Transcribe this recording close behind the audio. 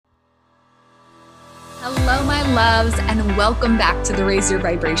Hello, my loves, and welcome back to the Raise Your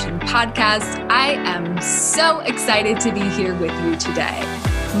Vibration podcast. I am so excited to be here with you today.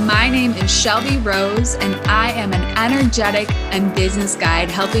 My name is Shelby Rose, and I am an energetic and business guide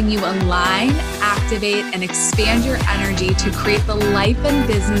helping you align, activate, and expand your energy to create the life and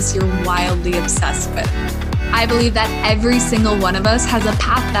business you're wildly obsessed with. I believe that every single one of us has a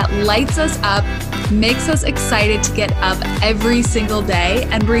path that lights us up, makes us excited to get up every single day,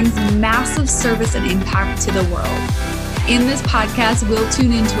 and brings massive service and impact to the world. In this podcast, we'll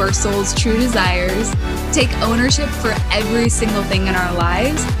tune into our soul's true desires, take ownership for every single thing in our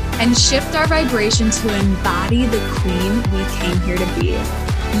lives, and shift our vibration to embody the queen we came here to be.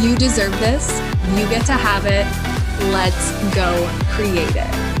 You deserve this. You get to have it. Let's go create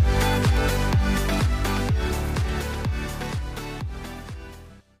it.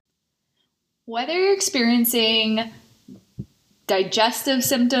 Whether you're experiencing digestive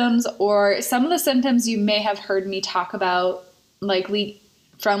symptoms or some of the symptoms you may have heard me talk about, like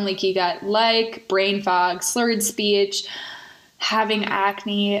from leaky gut, like brain fog, slurred speech, having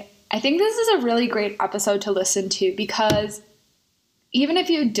acne, I think this is a really great episode to listen to, because even if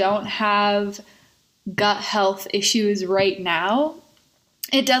you don't have gut health issues right now,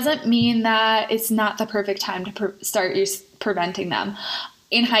 it doesn't mean that it's not the perfect time to start preventing them.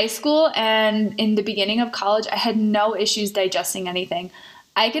 In high school and in the beginning of college, I had no issues digesting anything.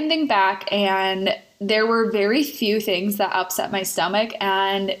 I can think back and there were very few things that upset my stomach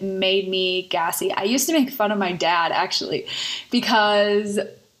and made me gassy. I used to make fun of my dad, actually, because,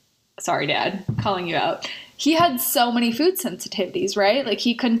 sorry, Dad, calling you out. He had so many food sensitivities, right? Like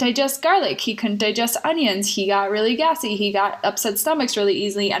he couldn't digest garlic. He couldn't digest onions. He got really gassy. He got upset stomachs really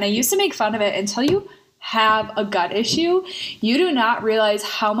easily. And I used to make fun of it until you have a gut issue. You do not realize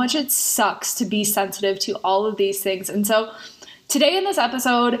how much it sucks to be sensitive to all of these things. And so today in this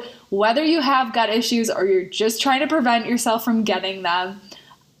episode, whether you have gut issues or you're just trying to prevent yourself from getting them,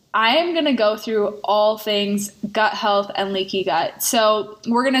 I am going to go through all things gut health and leaky gut. So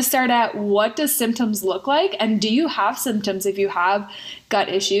we're going to start at, what does symptoms look like? And do you have symptoms if you have gut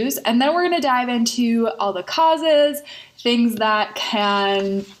issues? And then we're going to dive into all the causes, things that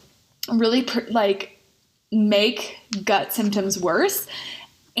can really make gut symptoms worse.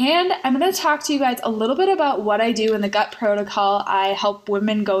 And I'm going to talk to you guys a little bit about what I do in the gut protocol I help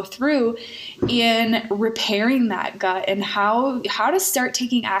women go through in repairing that gut, and how to start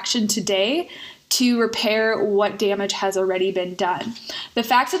taking action today to repair what damage has already been done. The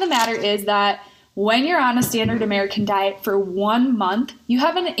fact of the matter is that when you're on a standard American diet for 1 month, you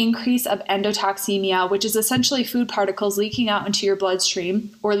have an increase of endotoxemia, which is essentially food particles leaking out into your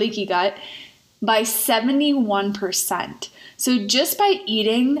bloodstream, or leaky gut, by 71%. So just by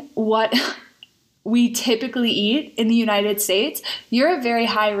eating what we typically eat in the United States, you're at very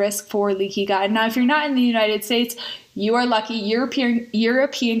high risk for leaky gut. Now, if you're not in the United States, you are lucky.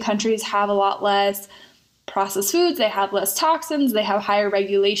 European countries have a lot less processed foods. They have less toxins. They have higher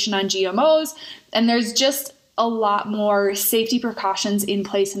regulation on GMOs. And there's just a lot more safety precautions in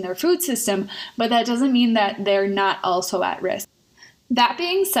place in their food system. But that doesn't mean that they're not also at risk. That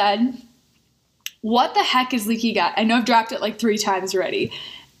being said, what the heck is leaky gut? I know I've dropped it like 3 times already.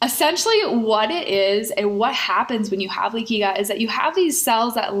 Essentially, what it is and what happens when you have leaky gut is that you have these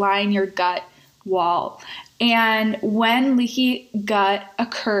cells that line your gut wall. And when leaky gut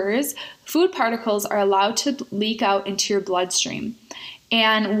occurs, food particles are allowed to leak out into your bloodstream.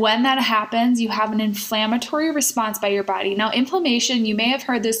 And when that happens, you have an inflammatory response by your body. Now, inflammation, you may have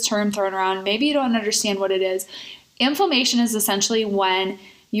heard this term thrown around. Maybe you don't understand what it is. Inflammation is essentially when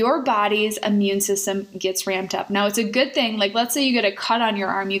your body's immune system gets ramped up. Now, it's a good thing. Like, let's say you get a cut on your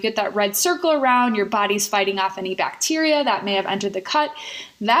arm, you get that red circle around, your body's fighting off any bacteria that may have entered the cut.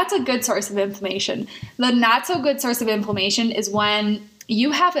 That's a good source of inflammation. The not so good source of inflammation is when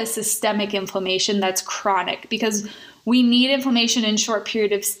you have a systemic inflammation that's chronic, because we need inflammation in short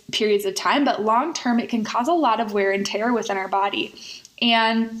periods of time, but long term, it can cause a lot of wear and tear within our body.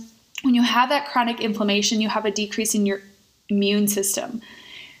 And when you have that chronic inflammation, you have a decrease in your immune system.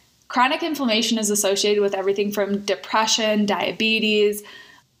 Chronic inflammation is associated with everything from depression, diabetes,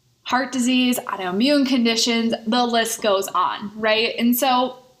 heart disease, autoimmune conditions, the list goes on, right? And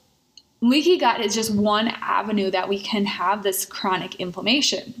so leaky gut is just one avenue that we can have this chronic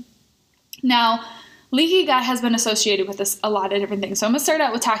inflammation. Now, leaky gut has been associated with a lot of different things. So I'm going to start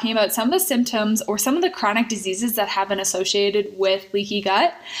out with talking about some of the symptoms or some of the chronic diseases that have been associated with leaky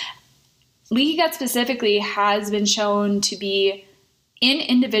gut. Leaky gut specifically has been shown to be in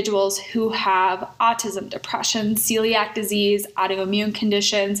individuals who have autism, depression, celiac disease, autoimmune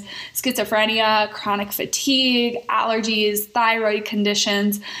conditions, schizophrenia, chronic fatigue, allergies, thyroid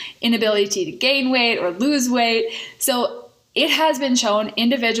conditions, inability to gain weight or lose weight. So it has been shown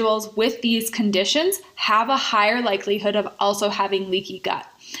individuals with these conditions have a higher likelihood of also having leaky gut.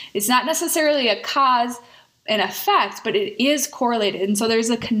 It's not necessarily a cause and effect, but it is correlated. And so there's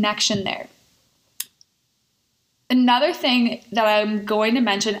a connection there. Another thing that I'm going to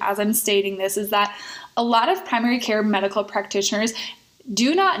mention as I'm stating this is that a lot of primary care medical practitioners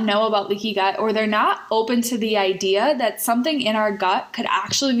do not know about leaky gut, or they're not open to the idea that something in our gut could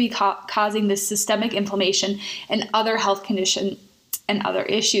actually be causing this systemic inflammation and other health conditions and other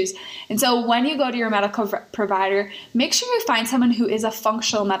issues. And so when you go to your medical provider, make sure you find someone who is a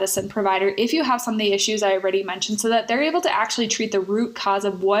functional medicine provider if you have some of the issues I already mentioned, so that they're able to actually treat the root cause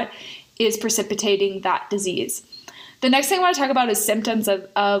of what is precipitating that disease. The next thing I want to talk about is symptoms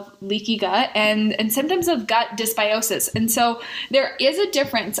of leaky gut and symptoms of gut dysbiosis. And so there is a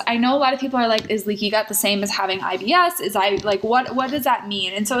difference. I know a lot of people are like, is leaky gut the same as having IBS? What does that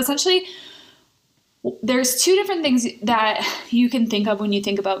mean? And so essentially, there's two different things that you can think of when you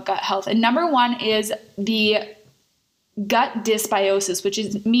think about gut health. And number one is the gut dysbiosis, which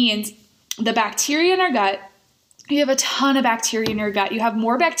means the bacteria in our gut. You have a ton of bacteria in your gut. You have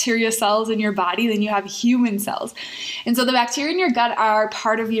more bacteria cells in your body than you have human cells. And so the bacteria in your gut are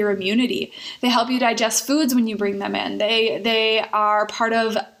part of your immunity. They help you digest foods when you bring them in. They are part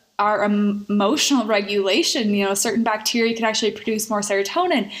of our emotional regulation. Certain bacteria can actually produce more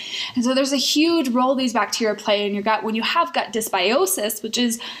serotonin. And so there's a huge role these bacteria play in your gut. When you have gut dysbiosis, which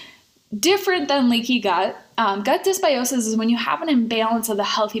is different than leaky gut. Gut dysbiosis is when you have an imbalance of the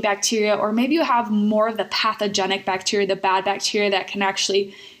healthy bacteria, or maybe you have more of the pathogenic bacteria, the bad bacteria that can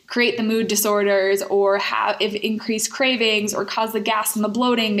actually create the mood disorders or have increased cravings or cause the gas and the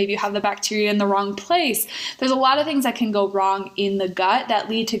bloating. Maybe you have the bacteria in the wrong place. There's a lot of things that can go wrong in the gut that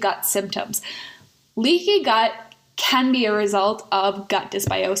lead to gut symptoms. Leaky gut can be a result of gut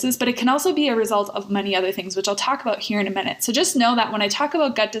dysbiosis, but it can also be a result of many other things, which I'll talk about here in a minute. So just know that when I talk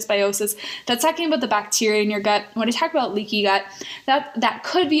about gut dysbiosis, that's talking about the bacteria in your gut. When I talk about leaky gut, that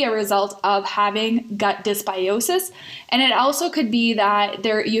could be a result of having gut dysbiosis. And it also could be that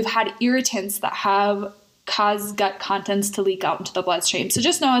you've had irritants that have caused gut contents to leak out into the bloodstream. So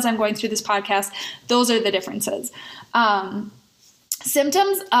just know as I'm going through this podcast, those are the differences.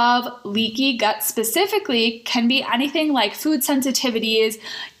 Symptoms of leaky gut specifically can be anything like food sensitivities,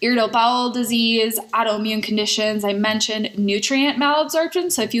 irritable bowel disease, autoimmune conditions. I mentioned nutrient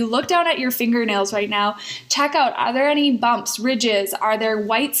malabsorption. So if you look down at your fingernails right now, check out, are there any bumps, ridges? Are there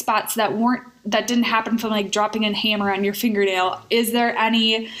white spots that didn't happen from like dropping a hammer on your fingernail? Is there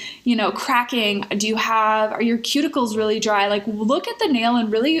any, cracking? Are your cuticles really dry? Like, look at the nail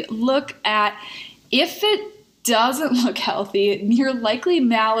and really look at if it doesn't look healthy, you're likely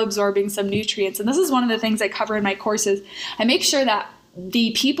malabsorbing some nutrients. And this is one of the things I cover in my courses. I make sure that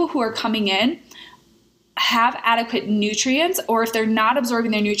the people who are coming in have adequate nutrients, or if they're not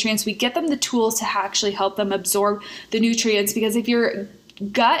absorbing their nutrients, we get them the tools to actually help them absorb the nutrients. Because if your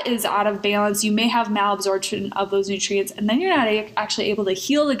gut is out of balance, you may have malabsorption of those nutrients, and then you're not actually able to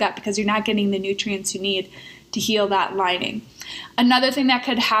heal the gut because you're not getting the nutrients you need to heal that lining. Another thing that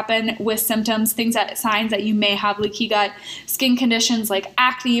could happen with symptoms, signs that you may have leaky gut, skin conditions like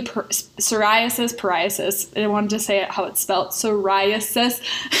acne, psoriasis, I wanted to say it how it's spelled, psoriasis,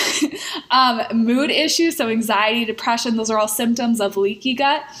 mood issues, so anxiety, depression, those are all symptoms of leaky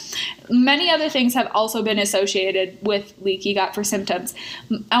gut. Many other things have also been associated with leaky gut for symptoms.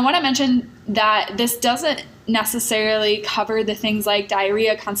 I want to mention that this doesn't necessarily cover the things like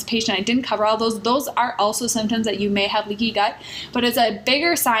diarrhea, constipation. I didn't cover all those. Those are also symptoms that you may have leaky gut, but it's a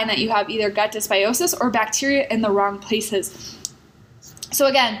bigger sign that you have either gut dysbiosis or bacteria in the wrong places. So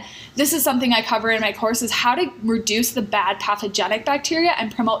again, this is something I cover in my course, is how to reduce the bad pathogenic bacteria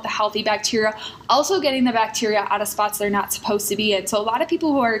and promote the healthy bacteria, also getting the bacteria out of spots they're not supposed to be in. So a lot of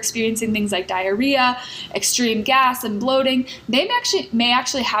people who are experiencing things like diarrhea, extreme gas, and bloating, they may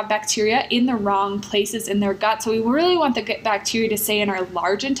actually have bacteria in the wrong places in their gut. So we really want the bacteria to stay in our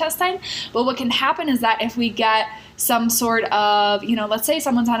large intestine. But what can happen is that if we get some sort of, let's say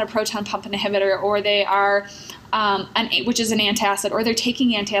someone's on a proton pump inhibitor, or they are which is an antacid, or they're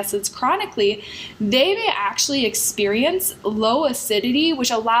taking antacids chronically, they may actually experience low acidity,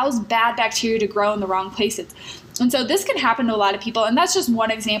 which allows bad bacteria to grow in the wrong places. And so this can happen to a lot of people, and that's just one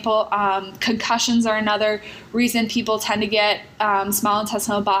example. Concussions are another reason people tend to get small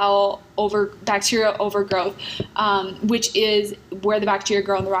intestinal bowel bacteria overgrowth, which is where the bacteria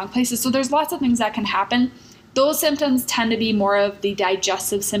grow in the wrong places. So there's lots of things that can happen. those symptoms tend to be more of the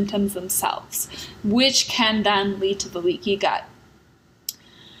digestive symptoms themselves, which can then lead to the leaky gut.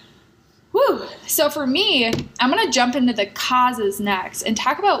 Whew. So for me, I'm going to jump into the causes next and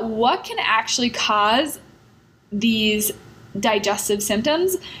talk about what can actually cause these digestive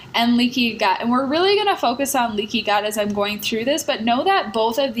symptoms and leaky gut. And we're really going to focus on leaky gut as I'm going through this, but know that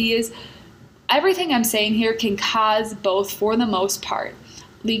both of these, everything I'm saying here can cause both for the most part,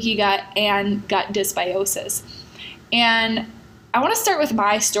 leaky gut and gut dysbiosis. And I want to start with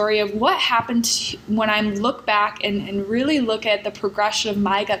my story of what happened when I look back and really look at the progression of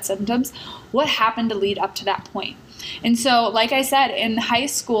my gut symptoms, what happened to lead up to that point. And so, like I said, in high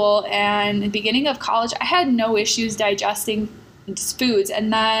school and the beginning of college, I had no issues digesting foods.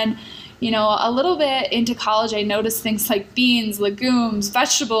 And then, a little bit into college, I noticed things like beans, legumes,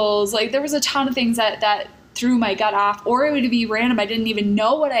 vegetables. Like there was a ton of things that threw my gut off, or it would be random. I didn't even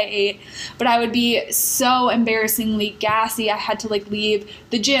know what I ate, but I would be so embarrassingly gassy. I had to leave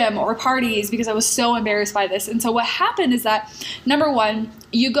the gym or parties because I was so embarrassed by this. And so what happened is that, number one,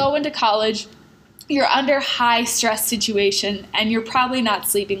 you go into college, you're under high stress situation, and you're probably not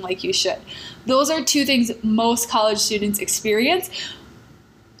sleeping like you should. Those are two things most college students experience.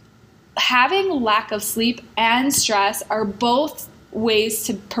 Having lack of sleep and stress are both ways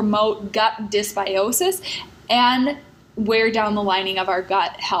to promote gut dysbiosis and wear down the lining of our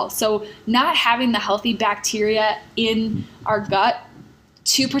gut health. So not having the healthy bacteria in our gut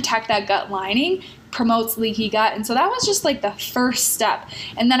to protect that gut lining promotes leaky gut. And so that was just the first step.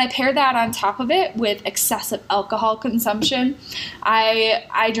 And then I paired that on top of it with excessive alcohol consumption.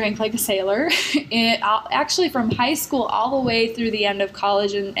 I drank like a sailor. Actually, from high school all the way through the end of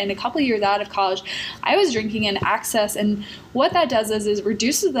college and a couple years out of college, I was drinking in excess. And what that does is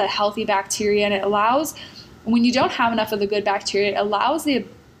reduces the healthy bacteria, and it allows, when you don't have enough of the good bacteria, it allows the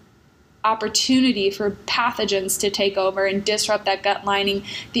opportunity for pathogens to take over and disrupt that gut lining.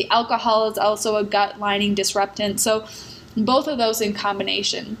 The alcohol is also a gut lining disruptant. So both of those in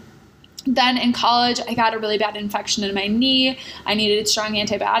combination. Then in college, I got a really bad infection in my knee. I needed strong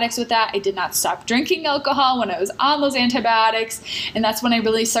antibiotics with that. I did not stop drinking alcohol when I was on those antibiotics. And that's when I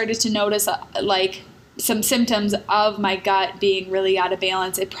really started to notice some symptoms of my gut being really out of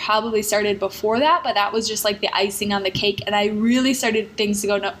balance. It probably started before that, but that was just the icing on the cake. And I really started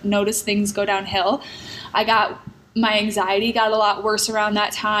notice things go downhill. My anxiety got a lot worse around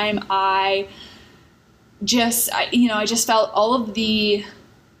that time. I just felt all of the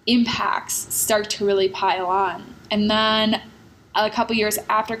impacts start to really pile on. And then a couple years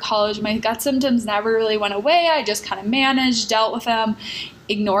after college, my gut symptoms never really went away. I just kind of managed, dealt with them,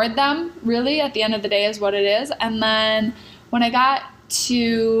 ignored them, really, at the end of the day is what it is. And then when I got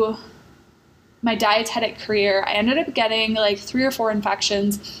to my dietetic career, I ended up getting 3 or 4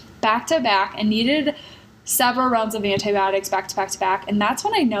 infections back to back and needed several rounds of antibiotics back to back to back. And that's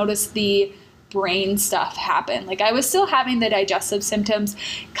when I noticed the brain stuff happen. I was still having the digestive symptoms,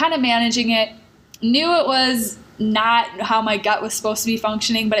 kind of managing it, knew it was not how my gut was supposed to be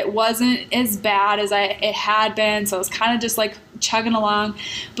functioning, but it wasn't as bad as it had been. So I was kind of just chugging along.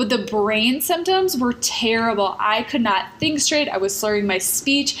 But the brain symptoms were terrible. I could not think straight. I was slurring my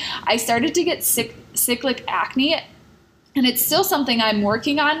speech. I started to get cyclic acne. And it's still something I'm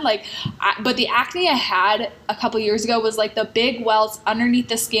working on, but the acne I had a couple years ago was the big welts underneath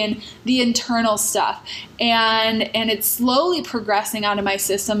the skin, the internal stuff. And it's slowly progressing out of my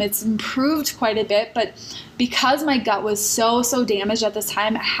system. It's improved quite a bit, but because my gut was so damaged at this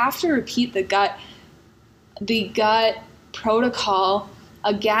time, I have to repeat the gut protocol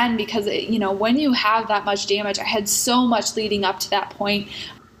again, because when you have that much damage, I had so much leading up to that point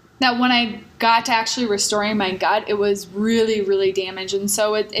that when I got to actually restoring my gut, it was really, really damaged. And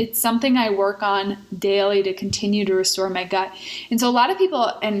so it's something I work on daily to continue to restore my gut. And so a lot of people,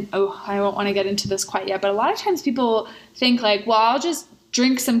 and I don't want to get into this quite yet, but a lot of times people think well, I'll just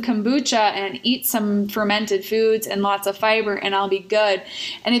drink some kombucha and eat some fermented foods and lots of fiber and I'll be good.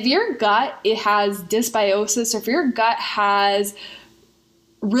 And if your gut, it has dysbiosis, or if your gut has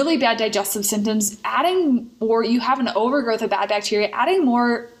really bad digestive symptoms, or you have an overgrowth of bad bacteria, adding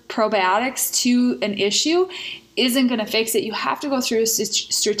more probiotics to an issue isn't going to fix it. You have to go through a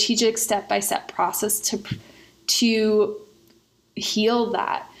strategic step-by-step process to heal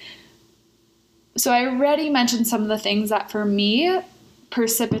that. So I already mentioned some of the things that for me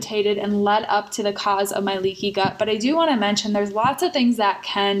precipitated and led up to the cause of my leaky gut, but I do want to mention there's lots of things that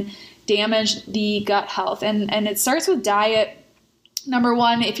can damage the gut health, and it starts with diet. Number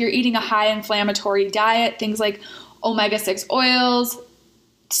one, if you're eating a high inflammatory diet, things like omega-6 oils,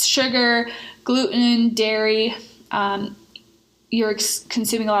 sugar, gluten, dairy, you're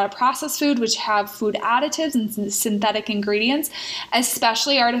consuming a lot of processed food, which have food additives and synthetic ingredients,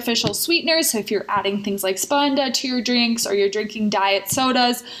 especially artificial sweeteners. So if you're adding things like Splenda to your drinks, or you're drinking diet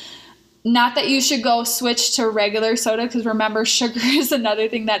sodas, not that you should go switch to regular soda, because remember, sugar is another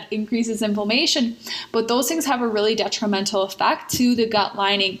thing that increases inflammation, but those things have a really detrimental effect to the gut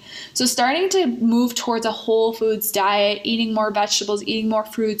lining. So starting to move towards a whole foods diet, eating more vegetables, eating more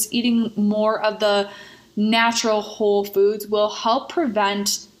fruits, eating more of the natural whole foods will help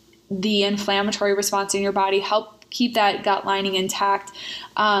prevent the inflammatory response in your body, help keep that gut lining intact.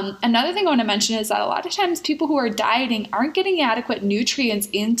 Another thing I want to mention is that a lot of times people who are dieting aren't getting adequate nutrients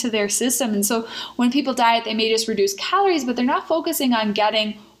into their system. And so when people diet, they may just reduce calories, but they're not focusing on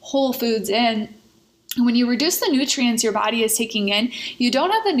getting whole foods in. When you reduce the nutrients your body is taking in, you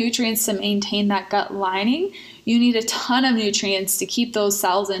don't have the nutrients to maintain that gut lining. You need a ton of nutrients to keep those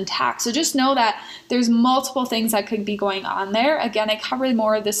cells intact. So just know that there's multiple things that could be going on there. Again, I covered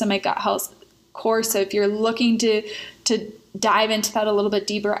more of this in my gut health course. So if you're looking to dive into that a little bit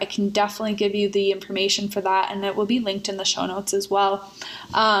deeper, I can definitely give you the information for that, and it will be linked in the show notes as well.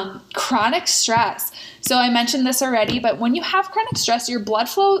 Chronic stress. So I mentioned this already, but when you have chronic stress, your blood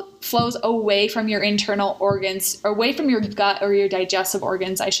flows away from your internal organs, away from your gut or your digestive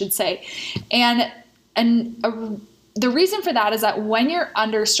organs, I should say. And the reason for that is that when you're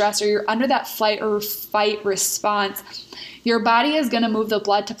under stress, or you're under that flight or fight response, your body is going to move the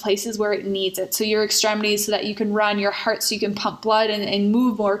blood to places where it needs it. So your extremities, so that you can run, your heart, so you can pump blood and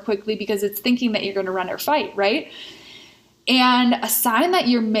move more quickly, because it's thinking that you're going to run or fight, right? And a sign that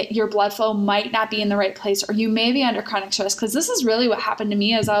your blood flow might not be in the right place, or you may be under chronic stress, because this is really what happened to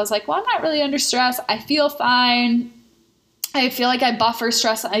me. As I was like, well, I'm not really under stress. I feel fine. I feel like I buffer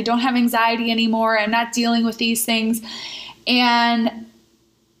stress. I don't have anxiety anymore. I'm not dealing with these things. And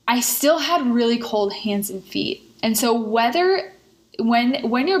I still had really cold hands and feet. And so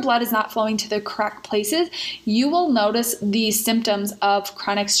when your blood is not flowing to the correct places, you will notice the symptoms of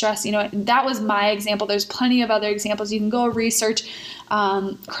chronic stress. You know, that was my example. There's plenty of other examples. You can go research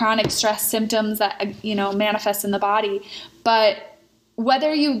chronic stress symptoms that, manifest in the body. But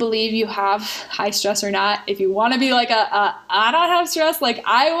whether you believe you have high stress or not, if you want to be like I don't have stress like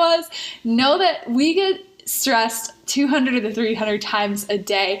I was, know that we get stressed 200 to 300 times a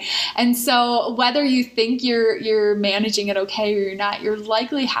day. And so whether you think you're managing it okay or you're not, you're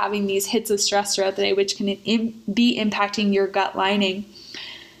likely having these hits of stress throughout the day, which can be impacting your gut lining.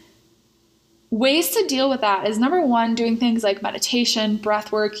 Ways to deal with that is, number one, doing things like meditation,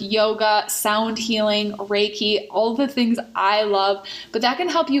 breath work, yoga, sound healing, Reiki, all the things I love, but that can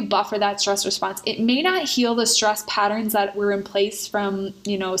help you buffer that stress response. It may not heal the stress patterns that were in place from,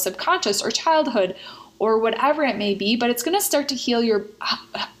 subconscious or childhood or whatever it may be, but it's going to start to heal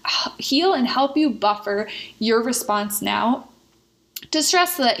and help you buffer your response now to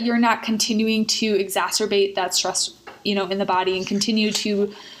stress, so that you're not continuing to exacerbate that stress, in the body and continue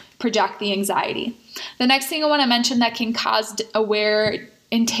to project the anxiety. The next thing I want to mention that can cause a wear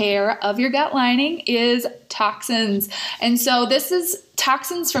and tear of your gut lining is toxins. And so this is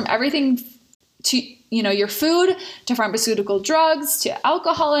toxins from everything to, your food, to pharmaceutical drugs, to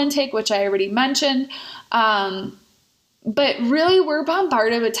alcohol intake, which I already mentioned. But really, we're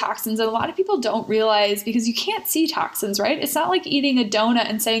bombarded with toxins, and a lot of people don't realize, because you can't see toxins, right? It's not like eating a donut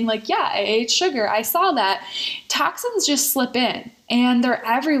and saying like, yeah, I ate sugar, I saw that. Toxins just slip in, and they're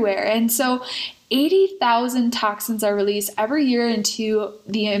everywhere. And so 80,000 toxins are released every year into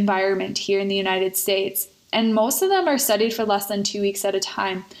the environment here in the United States. And most of them are studied for less than 2 weeks at a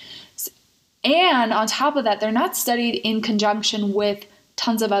time. And on top of that, they're not studied in conjunction with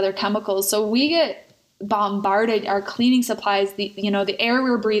tons of other chemicals. So we get bombarded, our cleaning supplies, the air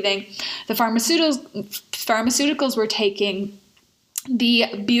we're breathing, the pharmaceuticals we're taking, the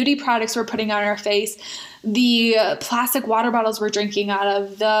beauty products we're putting on our face, the plastic water bottles we're drinking out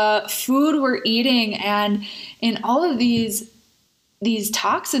of, the food we're eating, and in all of these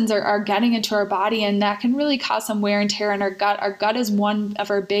toxins are getting into our body, and that can really cause some wear and tear on our gut. Our gut is one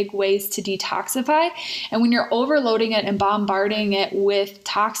of our big ways to detoxify. And when you're overloading it and bombarding it with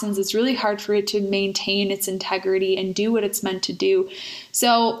toxins, it's really hard for it to maintain its integrity and do what it's meant to do.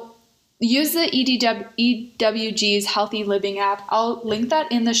 So use the EWG's Healthy Living app. I'll link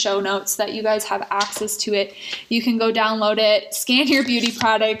that in the show notes so that you guys have access to it. You can go download it, scan your beauty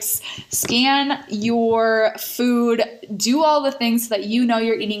products, scan your food, do all the things so that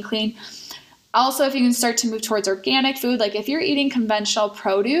you're eating clean. Also, if you can start to move towards organic food, like if you're eating conventional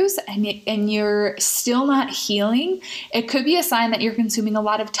produce and you're still not healing, it could be a sign that you're consuming a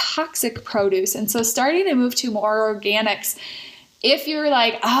lot of toxic produce. And so starting to move to more organics If you're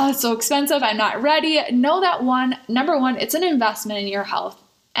like, oh, it's so expensive, I'm not ready, know that number one, it's an investment in your health.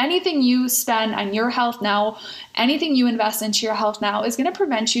 Anything you spend on your health now, anything you invest into your health now is going to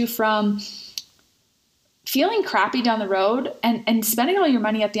prevent you from feeling crappy down the road and spending all your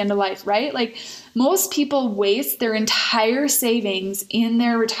money at the end of life, right? Like most people waste their entire savings in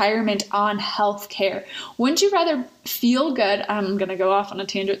their retirement on healthcare. Wouldn't you rather feel good? I'm going to go off on a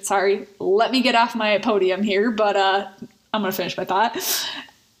tangent. Sorry. Let me get off my podium here, but I'm going to finish my thought.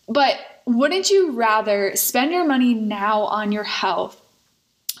 But wouldn't you rather spend your money now on your health,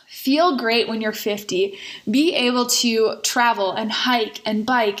 feel great when you're 50, be able to travel and hike and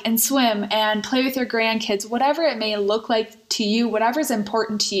bike and swim and play with your grandkids, whatever it may look like to you, whatever's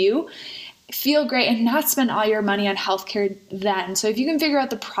important to you, feel great and not spend all your money on healthcare then. So if you can figure out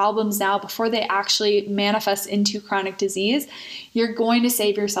the problems now before they actually manifest into chronic disease, you're going to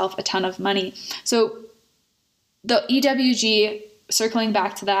save yourself a ton of money. So the EWG, circling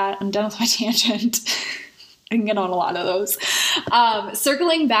back to that, I'm done with my tangent. I can get on a lot of those.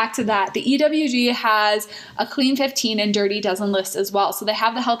 Circling back to that, the EWG has a Clean 15 and Dirty Dozen list as well. So they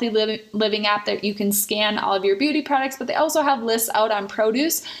have the Healthy Living app that you can scan all of your beauty products, but they also have lists out on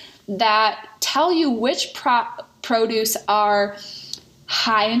produce that tell you which produce are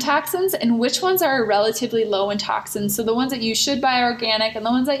high in toxins and which ones are relatively low in toxins. So the ones that you should buy organic and the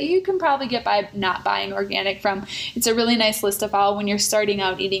ones that you can probably get by not buying organic from. It's a really nice list to follow when you're starting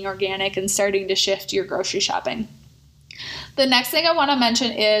out eating organic and starting to shift your grocery shopping. The next thing I want to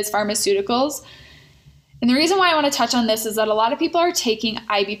mention is pharmaceuticals. And the reason why I want to touch on this is that a lot of people are taking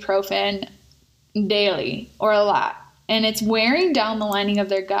ibuprofen daily or a lot, and it's wearing down the lining of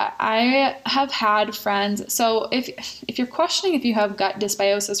their gut. I have had friends, so if you're questioning if you have gut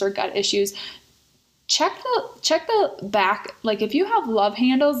dysbiosis or gut issues, check the back. Like if you have love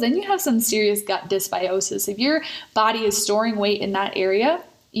handles, then you have some serious gut dysbiosis. If your body is storing weight in that area,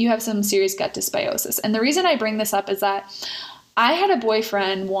 you have some serious gut dysbiosis. And the reason I bring this up is that I had a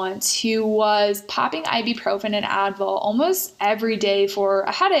boyfriend once who was popping ibuprofen and Advil almost every day for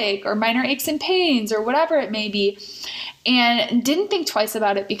a headache or minor aches and pains or whatever it may be, and didn't think twice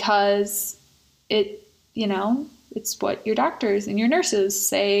about it because it's what your doctors and your nurses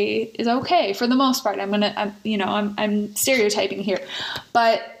say is okay for the most part. I'm stereotyping here,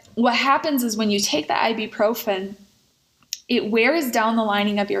 but what happens is when you take the ibuprofen, it wears down the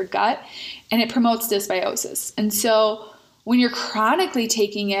lining of your gut and it promotes dysbiosis. And so when you're chronically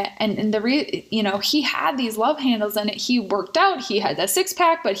taking it, he had these love handles and he worked out, he had a six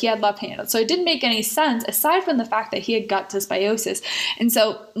pack, but he had love handles. So it didn't make any sense aside from the fact that he had gut dysbiosis. And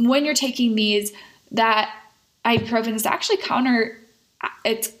so when you're taking these, that ibuprofen is actually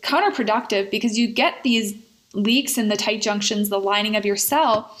it's counterproductive because you get these leaks in the tight junctions, the lining of your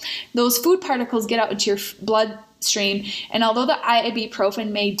cell. Those food particles get out into your bloodstream, and although the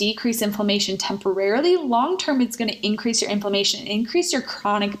ibuprofen may decrease inflammation temporarily, long term it's going to increase your inflammation, increase your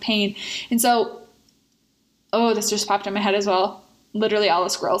chronic pain. And so, this just popped in my head as well, literally all the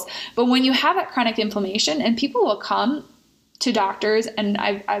squirrels. But when you have that chronic inflammation, and people will come to doctors, and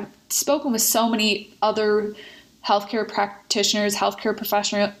I've spoken with so many other healthcare practitioners, healthcare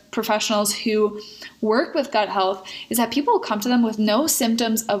professionals who work with gut health, is that people will come to them with no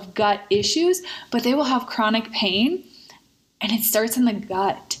symptoms of gut issues, but they will have chronic pain, and it starts in the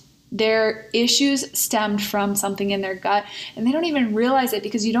gut. Their issues stemmed from something in their gut, and they don't even realize it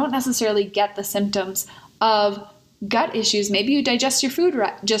because you don't necessarily get the symptoms of gut issues. Maybe you digest your food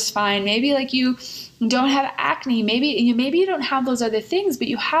just fine. Maybe like you don't have acne. Maybe you don't have those other things, but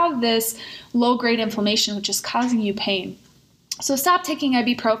you have this low-grade inflammation which is causing you pain. So stop taking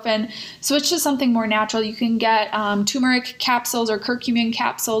ibuprofen, switch to something more natural. You can get turmeric capsules or curcumin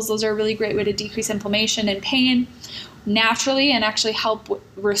capsules. Those are a really great way to decrease inflammation and pain naturally and actually help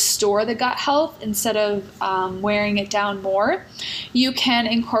restore the gut health instead of wearing it down more. You can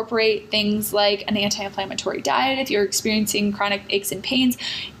incorporate things like an anti-inflammatory diet if you're experiencing chronic aches and pains.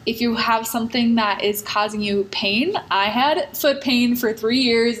 If you have something that is causing you pain, I had foot pain for 3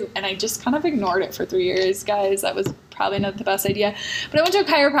 years and I just kind of ignored it for 3 years, guys. That was probably not the best idea. But I went to a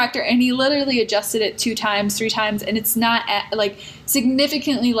chiropractor and he literally adjusted it 2 times, 3 times, and it's not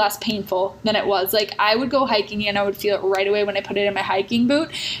significantly less painful than it was. Like I would go hiking and I would feel it right away when I put it in my hiking boot.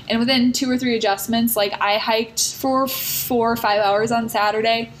 And within 2 or 3 adjustments, like I hiked for 4 or 5 hours on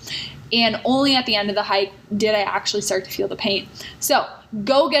Saturday, and only at the end of the hike did I actually start to feel the pain. So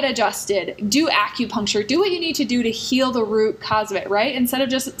go get adjusted, do acupuncture, do what you need to do to heal the root cause of it, right? Instead of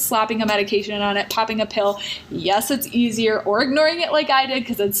just slapping a medication on it, popping a pill. Yes, it's easier, or ignoring it like I did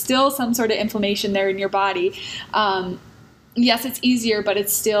because it's still some sort of inflammation there in your body. Yes, it's easier, but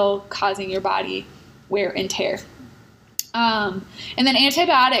it's still causing your body wear and tear. And then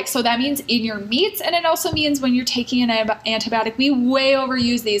antibiotics. So that means in your meats, and it also means when you're taking an antibiotic. We way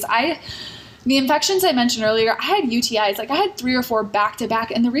overuse these. The infections I mentioned earlier, I had UTIs. Like I had 3 or 4 back to back.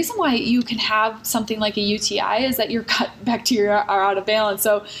 And the reason why you can have something like a UTI is that your gut bacteria are out of balance.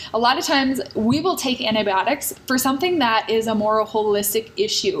 So a lot of times we will take antibiotics for something that is a more holistic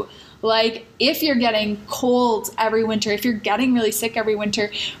issue. Like if you're getting colds every winter, if you're getting really sick every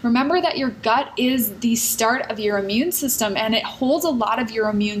winter, remember that your gut is the start of your immune system and it holds a lot of your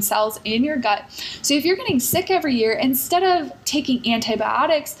immune cells in your gut. So if you're getting sick every year, instead of taking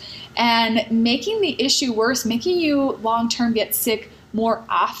antibiotics and making the issue worse, making you long-term get sick more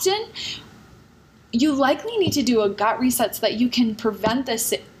often, you likely need to do a gut reset so that you can prevent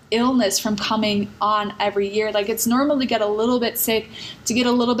this illness from coming on every year. Like it's normal to get a little bit sick, to get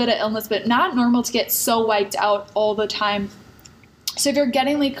a little bit of illness, but not normal to get so wiped out all the time. So if you're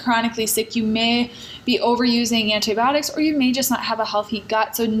getting like chronically sick, you may be overusing antibiotics or you may just not have a healthy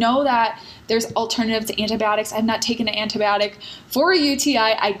gut. So know that there's alternatives to antibiotics. I've not taken an antibiotic for a UTI.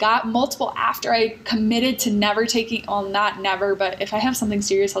 I got multiple after I committed to never taking, well, not never, but if I have something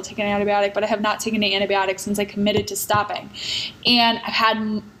serious, I'll take an antibiotic, but I have not taken an antibiotic since I committed to stopping. And I've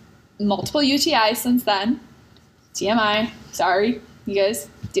had multiple UTIs since then. TMI, sorry, you guys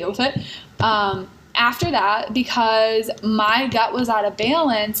deal with it. After that, because my gut was out of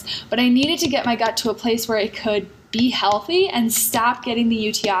balance, but I needed to get my gut to a place where it could be healthy and stop getting the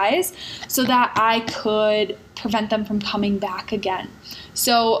UTIs so that I could prevent them from coming back again.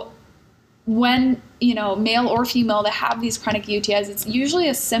 So when, male or female that have these chronic UTIs, it's usually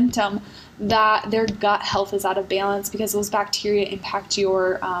a symptom that their gut health is out of balance because those bacteria impact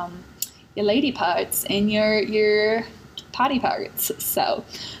your lady parts and your potty parts. So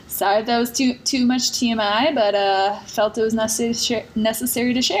sorry if that was too much TMI, but felt it was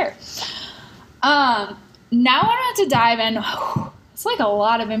necessary to share. Now I want to dive in. It's like a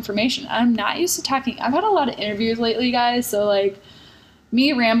lot of information. I'm not used to talking. I've had a lot of interviews lately, guys, so like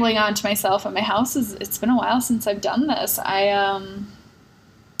me rambling on to myself at my house it's been a while since I've done this.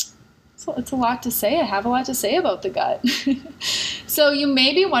 It's a lot to say. I have a lot to say about the gut. So you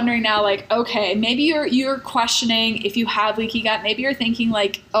may be wondering now, like, okay, maybe you're questioning if you have leaky gut. Maybe you're thinking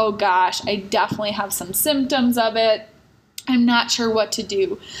like, oh gosh, I definitely have some symptoms of it. I'm not sure what to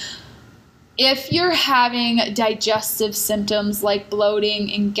do. If you're having digestive symptoms like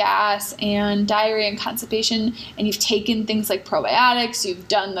bloating and gas and diarrhea and constipation, and you've taken things like probiotics, you've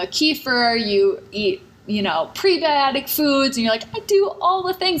done the kefir, you eat prebiotic foods, and you're like, I do all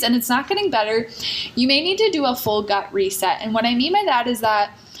the things and it's not getting better, you may need to do a full gut reset. And what I mean by that is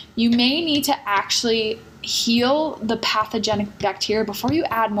that you may need to actually heal the pathogenic bacteria before you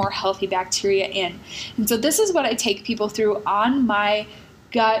add more healthy bacteria in. And so this is what I take people through on my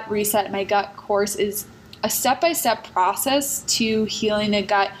gut reset. My gut course is a step-by-step process to healing the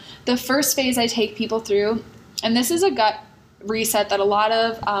gut. The first phase I take people through, and this is a gut reset that a lot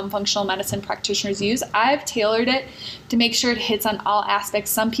of functional medicine practitioners use. I've tailored it to make sure it hits on all aspects.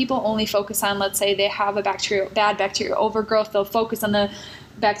 Some people only focus on, let's say they have a bad bacterial overgrowth. They'll focus on the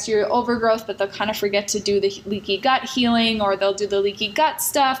bacterial overgrowth, but they'll kind of forget to do the leaky gut healing, or they'll do the leaky gut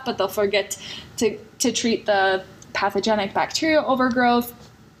stuff, but they'll forget to treat the pathogenic bacterial overgrowth.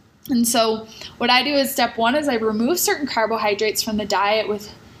 And so what I do is step 1 is I remove certain carbohydrates from the diet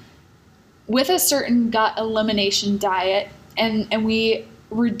with a certain gut elimination diet. And we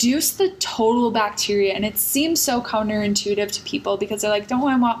reduce the total bacteria. And it seems so counterintuitive to people because they're like, don't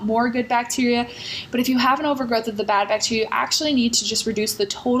I want more good bacteria? But if you have an overgrowth of the bad bacteria, you actually need to just reduce the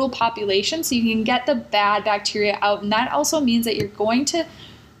total population so you can get the bad bacteria out. And that also means that you're going to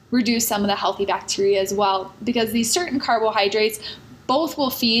reduce some of the healthy bacteria as well, because these certain carbohydrates will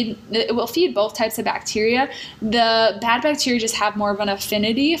feed both types of bacteria. The bad bacteria just have more of an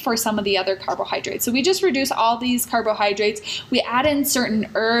affinity for some of the other carbohydrates. So we just reduce all these carbohydrates. We add in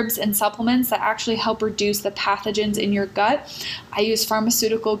certain herbs and supplements that actually help reduce the pathogens in your gut. I use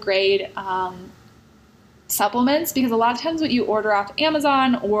pharmaceutical grade supplements because a lot of times what you order off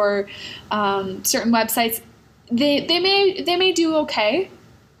Amazon or certain websites, they may do okay.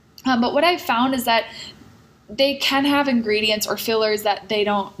 But what I've found is that they can have ingredients or fillers that they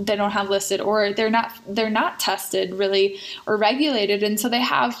don't have listed, or they're not tested really or regulated, and so they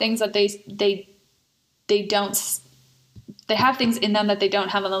have things that they have things in them that they don't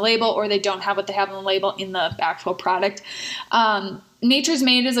have on the label, or they don't have what they have on the label in the actual product. Nature's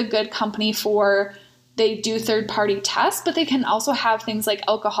Made is a good company they do third-party tests, but they can also have things like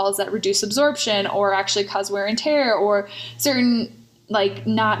alcohols that reduce absorption or actually cause wear and tear, or certain like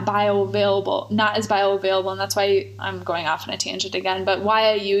not as bioavailable, and that's why I'm going off on a tangent again, but why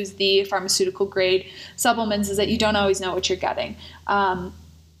I use the pharmaceutical grade supplements is that you don't always know what you're getting.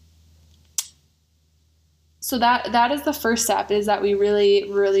 So that is the first step, is that we really,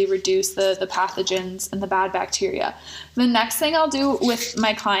 really reduce the pathogens and the bad bacteria. The next thing I'll do with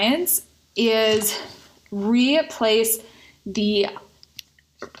my clients is replace the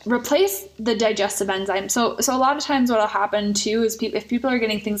digestive enzyme. So a lot of times what'll happen too is if people are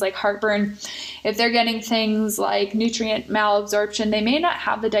getting things like heartburn, if they're getting things like nutrient malabsorption, they may not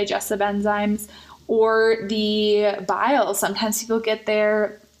have the digestive enzymes or the bile. Sometimes people get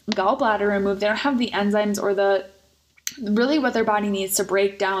their gallbladder removed. They don't have the enzymes or really what their body needs to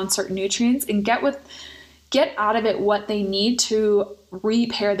break down certain nutrients and get out of it what they need to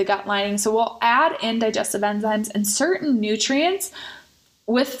repair the gut lining. So we'll add in digestive enzymes and certain nutrients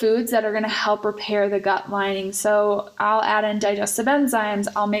with foods that are going to help repair the gut lining. So I'll add in digestive enzymes.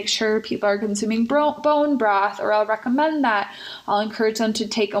 I'll make sure people are consuming bone broth, or I'll recommend that. I'll encourage them to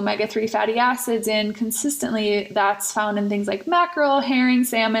take omega-3 fatty acids in consistently. That's found in things like mackerel, herring,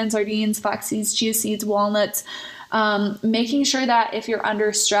 salmon, sardines, flax seeds, chia seeds, walnuts. Making sure that if you're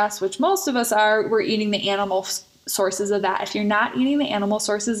under stress, which most of us are, we're eating the animal sources of that. If you're not eating the animal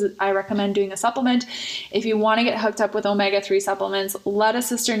sources, I recommend doing a supplement. If you want to get hooked up with omega-3 supplements, let a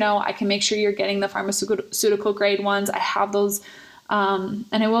sister know. I can make sure you're getting the pharmaceutical grade ones. I have those, and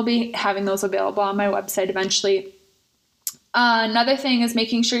I will be having those available on my website eventually. Another thing is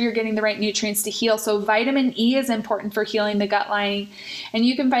making sure you're getting the right nutrients to heal. So vitamin E is important for healing the gut lining, and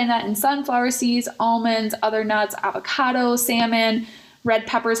you can find that in sunflower seeds, almonds, other nuts, avocado, salmon. Red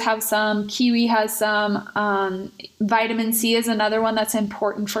peppers have some, kiwi has some. Vitamin C is another one that's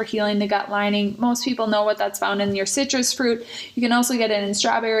important for healing the gut lining. Most people know what that's found in your citrus fruit. You can also get it in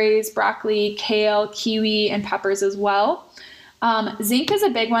strawberries, broccoli, kale, kiwi, and peppers as well. Zinc is a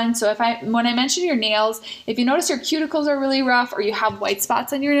big one. So when I mention your nails, if you notice your cuticles are really rough or you have white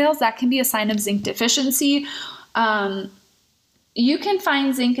spots on your nails, that can be a sign of zinc deficiency. You can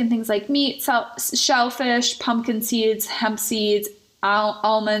find zinc in things like meat, shellfish, pumpkin seeds, hemp seeds,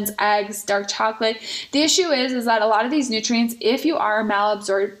 almonds, eggs, dark chocolate. The issue is that a lot of these nutrients, if you are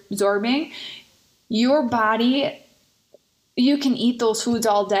malabsorbing, your body, you can eat those foods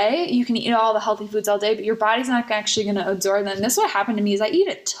all day. You can eat all the healthy foods all day, but your body's not actually going to absorb them. This is what happened to me is I eat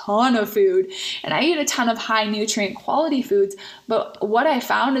a ton of food and I eat a ton of high nutrient quality foods. But what I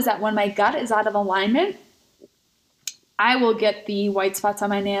found is that when my gut is out of alignment, I will get the white spots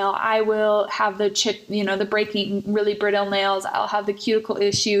on my nail. I will have the breaking, really brittle nails. I'll have the cuticle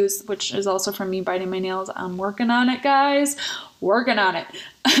issues, which is also from me biting my nails. I'm working on it, guys. Working on it.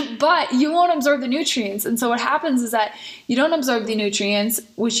 But you won't absorb the nutrients. And so what happens is that you don't absorb the nutrients,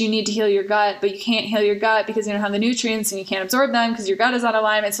 which you need to heal your gut, but you can't heal your gut because you don't have the nutrients and you can't absorb them because your gut is out of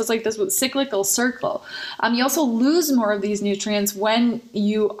alignment. So it's like this cyclical circle. You also lose more of these nutrients when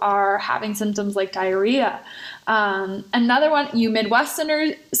you are having symptoms like diarrhea. Another one, you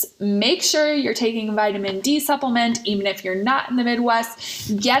Midwesterners, make sure you're taking a vitamin D supplement. Even if you're not in the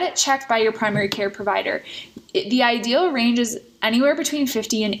Midwest, get it checked by your primary care provider. The ideal range is anywhere between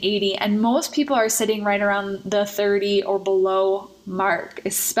 50 and 80, and most people are sitting right around the 30 or below mark,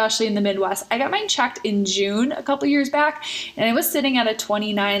 especially in the Midwest. I got mine checked in June a couple years back, and I was sitting at a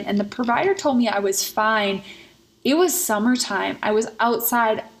 29, and the provider told me I was fine. It was summertime. I was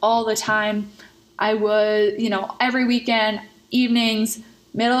outside all the time. I would, every weekend, evenings,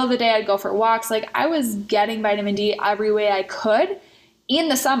 middle of the day, I'd go for walks. Like I was getting vitamin D every way I could in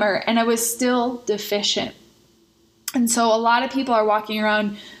the summer, and I was still deficient. And so a lot of people are walking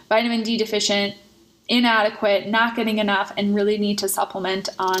around vitamin D deficient, inadequate, not getting enough, and really need to supplement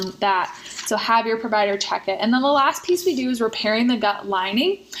on that. So have your provider check it. And then the last piece we do is repairing the gut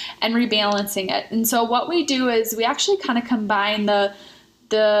lining and rebalancing it. And so what we do is we actually kind of combine the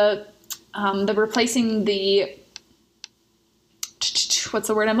replacing the, what's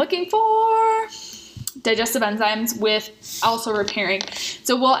the word I'm looking for? Digestive enzymes with also repairing.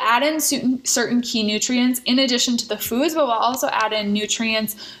 So we'll add in certain key nutrients in addition to the foods, but we'll also add in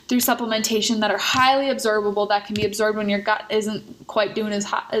nutrients through supplementation that are highly absorbable, that can be absorbed when your gut isn't quite doing as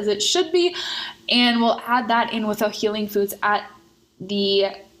hot as it should be. And we'll add that in with the healing foods at the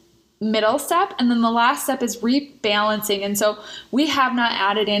middle step. And then the last step is rebalancing. And so we have not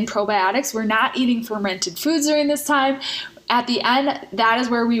added in probiotics. We're not eating fermented foods during this time. At the end, that is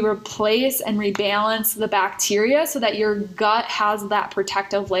where we replace and rebalance the bacteria so that your gut has that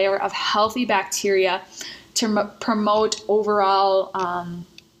protective layer of healthy bacteria to promote overall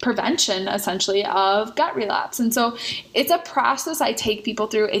prevention, essentially, of gut relapse. And so it's a process I take people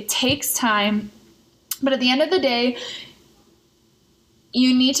through. It takes time, but at the end of the day,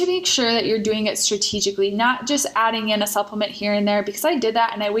 you need to make sure that you're doing it strategically, not just adding in a supplement here and there, because I did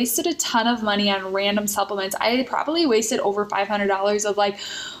that and I wasted a ton of money on random supplements. I probably wasted over $500 of like,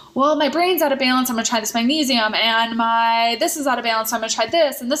 well, my brain's out of balance, I'm going to try this magnesium, and this is out of balance, so I'm going to try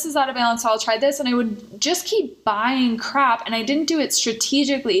this, and this is out of balance, so I'll try this. And I would just keep buying crap, and I didn't do it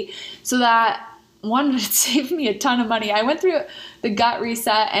strategically so that, one, it saved me a ton of money. I went through the gut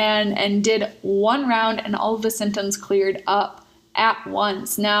reset and did one round, and all of the symptoms cleared up at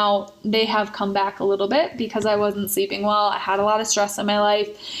once. Now, they have come back a little bit because I wasn't sleeping well. I had a lot of stress in my life,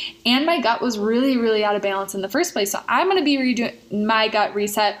 and my gut was really, really out of balance in the first place. So I'm going to be redoing my gut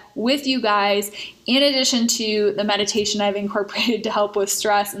reset with you guys, in addition to the meditation I've incorporated to help with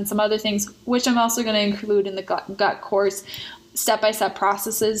stress and some other things, which I'm also going to include in the gut course, step-by-step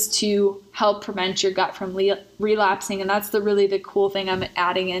processes to help prevent your gut from relapsing. And that's really the cool thing I'm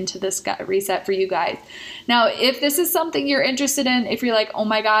adding into this gut reset for you guys. Now, if this is something you're interested in, if you're like, oh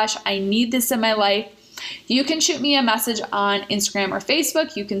my gosh, I need this in my life, you can shoot me a message on Instagram or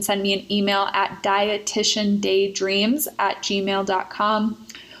Facebook. You can send me an email at dietitiandaydreams@gmail.com,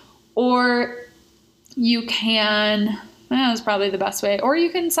 or you can, that's probably the best way, or you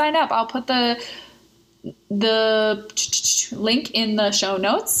can sign up. I'll put the link in the show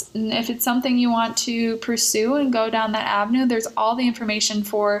notes, and if it's something you want to pursue and go down that avenue, there's all the information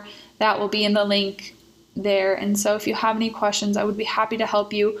for that will be in the link there. And so if you have any questions, I would be happy to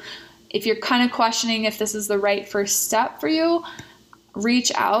help you. If you're kind of questioning if this is the right first step for you,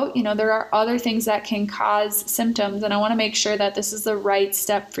 reach out. You know, there are other things that can cause symptoms, and I want to make sure that this is the right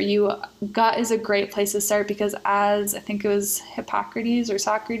step for you. Gut is a great place to start because, as I think it was Hippocrates or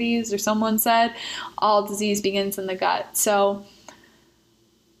Socrates or someone said, all disease begins in the gut. So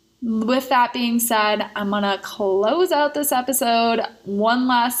with that being said, I'm going to close out this episode. One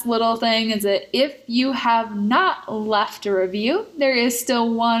last little thing is that if you have not left a review, there is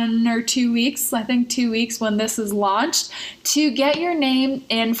still 1 or 2 weeks, I think 2 weeks when this is launched, to get your name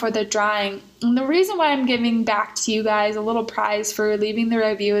in for the drawing. And the reason why I'm giving back to you guys a little prize for leaving the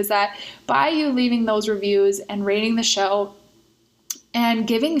review is that by you leaving those reviews and rating the show and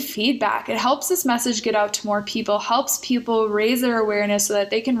giving feedback, it helps this message get out to more people, helps people raise their awareness so that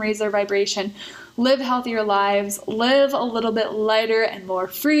they can raise their vibration, live healthier lives, live a little bit lighter and more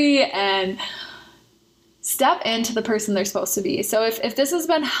free, and step into the person they're supposed to be. So if this has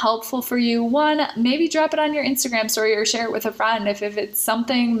been helpful for you, one, maybe drop it on your Instagram story or share it with a friend if it's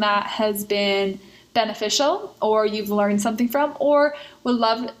something that has been beneficial or you've learned something from, or would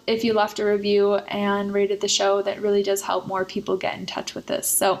love if you left a review and rated the show. That really does help more people get in touch with this.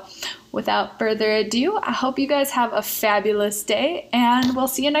 So without further ado, I hope you guys have a fabulous day, and we'll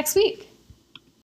see you next week.